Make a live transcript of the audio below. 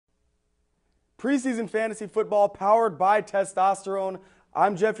Preseason fantasy football powered by testosterone.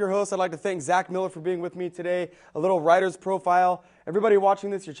 I'm Jeff, your host. I'd like to thank Zach Miller for being with me today. A little writer's profile. Everybody watching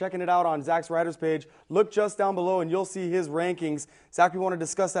this, you're checking it out on Zach's writer's page. Look just down below and you'll see his rankings. Zach, we want to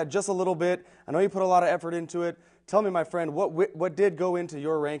discuss that just a little bit. I know you put a lot of effort into it. Tell me, my friend, what did go into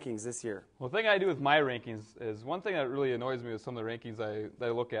your rankings this year? Well, the thing I do with my rankings is one thing that really annoys me with some of the rankings that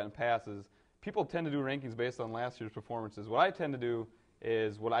I look at and pass is people tend to do rankings based on last year's performances. What I tend to do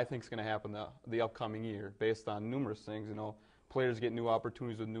is what I think is going to happen the upcoming year based on numerous things. You know, players get new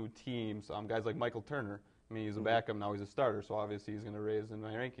opportunities with new teams. Guys like Michael Turner, I mean, he's a backup, now he's a starter, so obviously he's going to raise in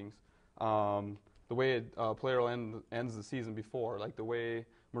my rankings. The way a player ends the season before, like the way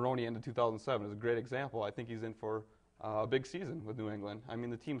Maroney ended 2007 is a great example. I think he's in for a big season with New England. I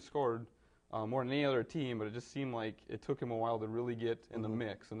mean, the team scored more than any other team, but it just seemed like it took him a while to really get in the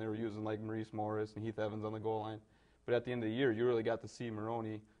mix, and they were using like Maurice Morris and Heath Evans on the goal line. But at the end of the year, you really got to see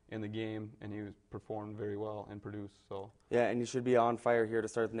Maroney in the game, and he performed very well and produced. So yeah, and you should be on fire here to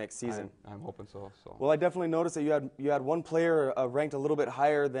start the next season. I'm hoping so. Well, I definitely noticed that you had one player ranked a little bit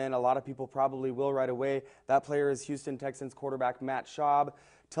higher than a lot of people probably will right away. That player is Houston Texans quarterback Matt Schaub.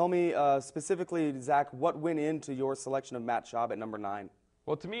 Tell me specifically, Zach, what went into your selection of Matt Schaub at number 9?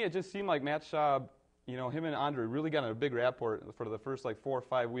 Well, to me, it just seemed like Matt Schaub, you know, him and Andre really got in a big rapport for the first like 4 or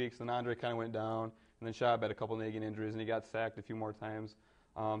 5 weeks, and Andre kind of went down. And then Schaub had a couple nagging injuries, and he got sacked a few more times.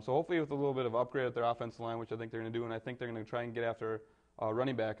 So hopefully with a little bit of upgrade at their offensive line, which I think they're going to do, and I think they're going to try and get after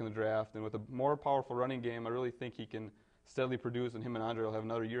running back in the draft. And with a more powerful running game, I really think he can steadily produce, and him and Andre will have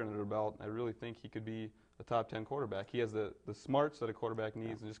another year under their belt. I really think he could be a top 10 quarterback. He has the smarts that a quarterback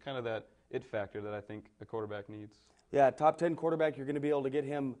needs, and just kind of that it factor that I think a quarterback needs. Yeah, top 10 quarterback, you're going to be able to get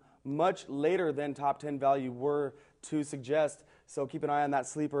him much later than top 10 value were to suggest. So keep an eye on that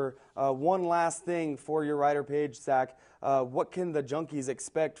sleeper. One last thing for your writer page, Zach. What can the Junkies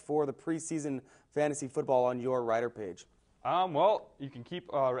expect for the preseason fantasy football on your writer page? Well, you can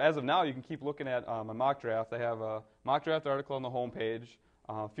keep, as of now, you can keep looking at my mock draft. I have a mock draft article on the homepage.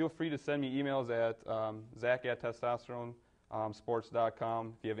 Feel free to send me emails at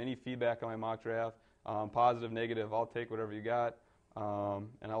zach@testosteronesports.com. If you have any feedback on my mock draft, positive, negative, I'll take whatever you got.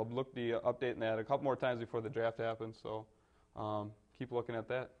 And I'll look the updating that a couple more times before the draft happens. So keep looking at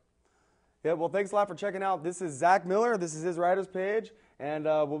that. Yeah, well, thanks a lot for checking out. This is Zach Miller. This is his writer's page. And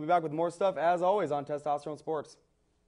we'll be back with more stuff, as always, on Testosterone Sports.